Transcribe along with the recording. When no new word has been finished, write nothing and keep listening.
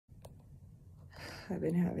I've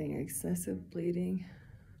been having excessive bleeding.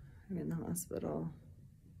 I'm in the hospital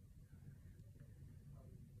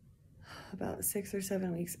about 6 or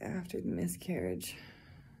 7 weeks after the miscarriage.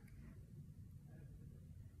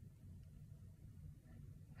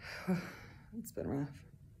 It's been rough.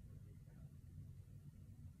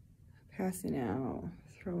 Passing out,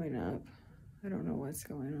 throwing up. I don't know what's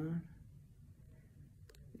going on.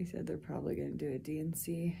 They said they're probably going to do a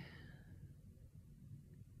D&C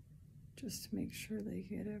just to make sure they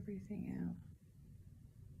get everything out.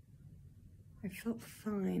 I felt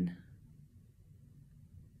fine.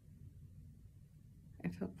 I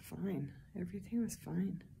felt fine. Everything was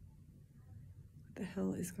fine. What the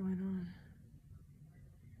hell is going on?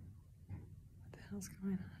 What the hell's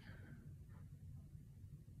going on?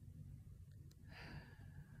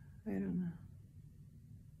 I don't know.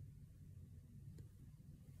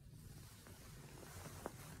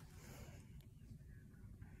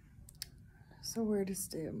 So where to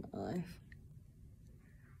stay in my life?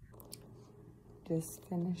 Just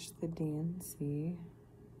finished the D&C.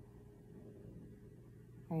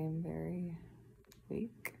 I am very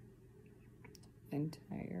weak and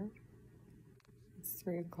tired. It's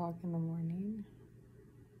 3 o'clock in the morning.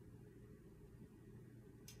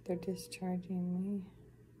 They're discharging me.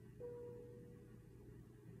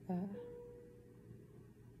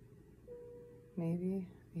 Maybe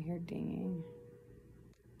I hear dinging.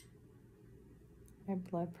 My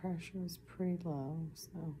blood pressure is pretty low,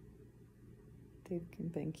 so they've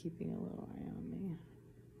been keeping a little eye on me.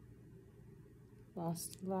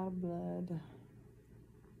 Lost a lot of blood.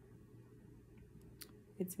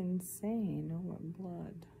 It's insane what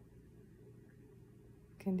blood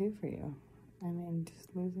can do for you. I mean,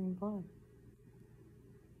 just losing blood.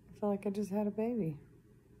 I feel like I just had a baby.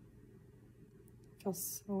 I feel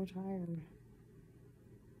so tired.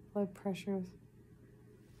 Blood pressure is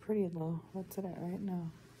pretty low. What's it at right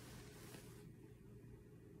now?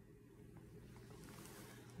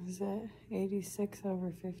 Is it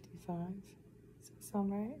 86/55? Does that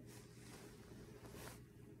sound right?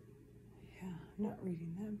 Yeah, I'm not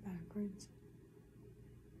reading that backwards.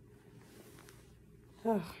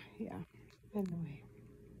 Oh, yeah. Anyway.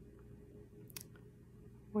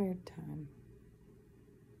 Weird time.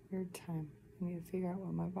 Weird time. I need to figure out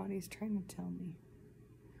what my body's trying to tell me.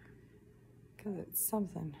 Because it's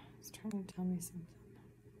something. It's trying to tell me something.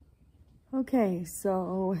 Okay,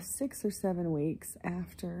 so 6 or 7 weeks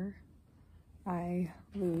after I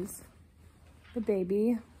lose the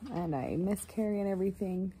baby and I miscarry and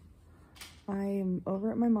everything, I'm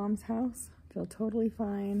over at my mom's house. Feel totally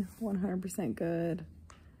fine, 100% good.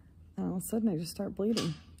 And all of a sudden I just start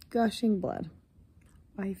bleeding, gushing blood.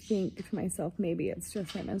 I think to myself, maybe it's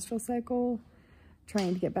just my menstrual cycle,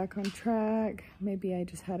 trying to get back on track. Maybe I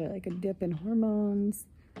just had a dip in hormones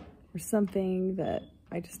or something that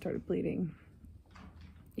I just started bleeding.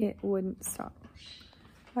 It wouldn't stop.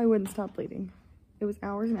 I wouldn't stop bleeding. It was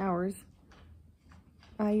hours and hours.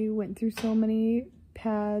 I went through so many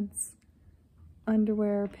pads,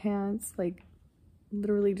 underwear, pants, like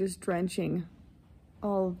literally just drenching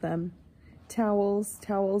all of them. Towels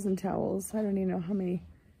and towels. I don't even know how many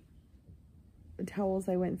towels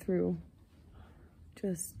I went through.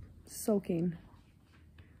 Just soaking.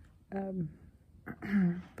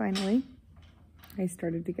 Finally, I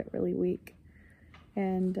started to get really weak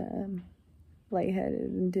and lightheaded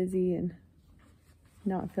and dizzy and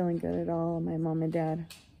not feeling good at all. My mom and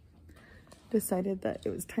dad decided that it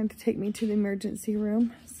was time to take me to the emergency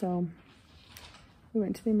room. So we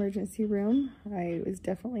went to the emergency room. I was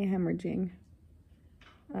definitely hemorrhaging.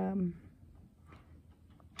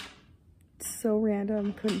 So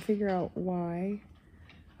random, couldn't figure out why.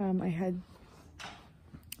 I had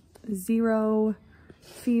zero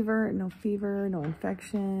fever, no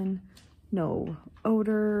infection, no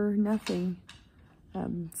odor, nothing.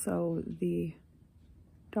 So the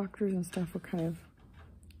doctors and stuff were kind of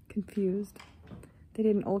confused. They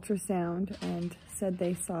did an ultrasound and said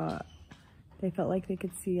they felt like they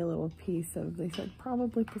could see a little piece of, they said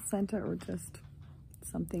probably placenta or just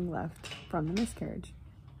something left from the miscarriage.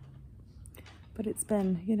 But it's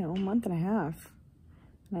been, you know, a month and a half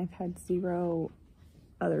and I've had zero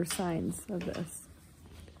other signs of this.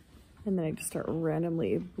 And then I just start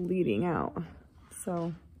randomly bleeding out.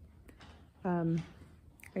 So I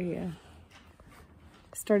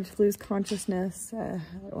started to lose consciousness at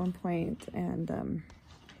one point and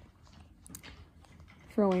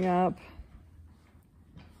throwing up.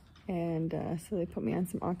 And so they put me on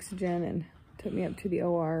some oxygen and took me up to the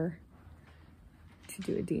OR to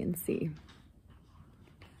do a D&C.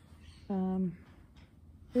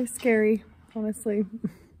 It was scary, honestly,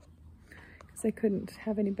 because I couldn't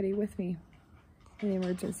have anybody with me. in the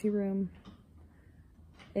emergency room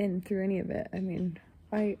and through any of it. I mean,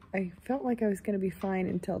 I felt like I was going to be fine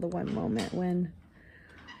until the one moment when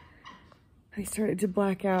I started to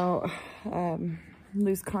black out,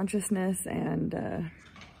 lose consciousness, and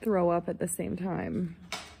throw up at the same time.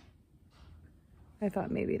 I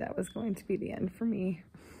thought maybe that was going to be the end for me.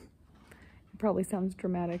 It probably sounds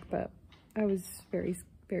dramatic, but I was very,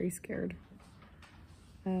 very scared.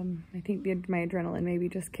 I think my adrenaline maybe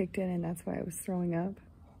just kicked in, and that's why I was throwing up.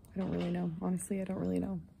 I don't really know. Honestly, I don't really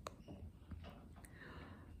know.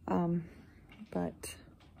 But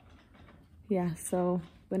yeah, so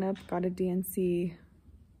went up, got a DNC,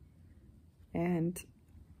 and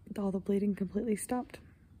all the bleeding completely stopped.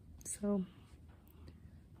 So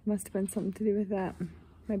must have been something to do with that.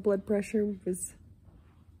 My blood pressure was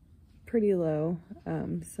pretty low,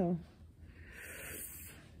 so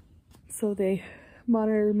they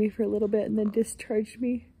monitored me for a little bit and then discharged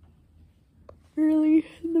me early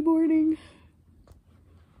in the morning.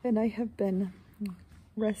 And I have been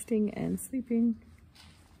resting and sleeping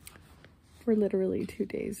for literally 2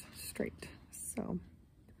 days straight. So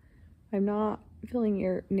I'm not feeling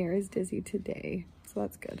near as dizzy today, so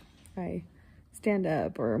that's good. I stand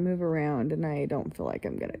up or move around and I don't feel like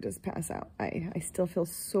I'm gonna just pass out. I still feel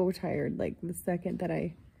so tired. Like the second that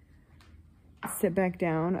I sit back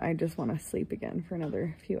down, I just want to sleep again for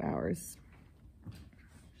another few hours.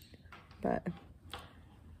 But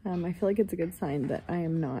I feel like it's a good sign that I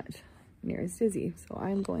am not near as dizzy. So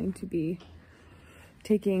I'm going to be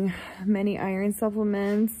taking many iron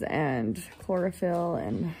supplements and chlorophyll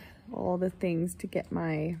and all the things to get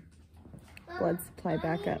my blood supply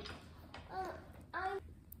back up.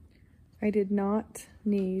 I did not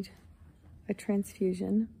need a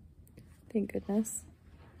transfusion, thank goodness.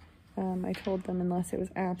 I told them unless it was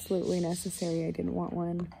absolutely necessary, I didn't want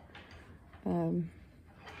one.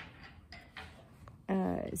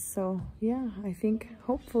 So yeah, I think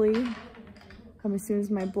hopefully as soon as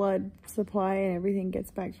my blood supply and everything gets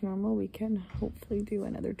back to normal, we can hopefully do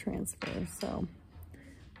another transfer. So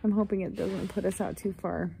I'm hoping it doesn't put us out too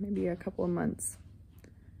far, maybe a couple of months.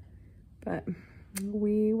 But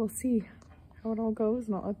we will see how it all goes,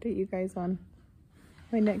 and I'll update you guys on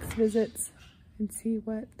my next visits and see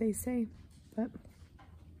what they say. But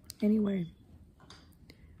anyway,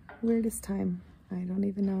 weirdest time. I don't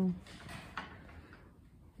even know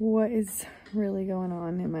what is really going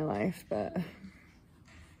on in my life, but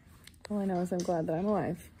all I know is I'm glad that I'm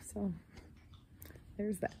alive. So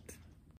there's that.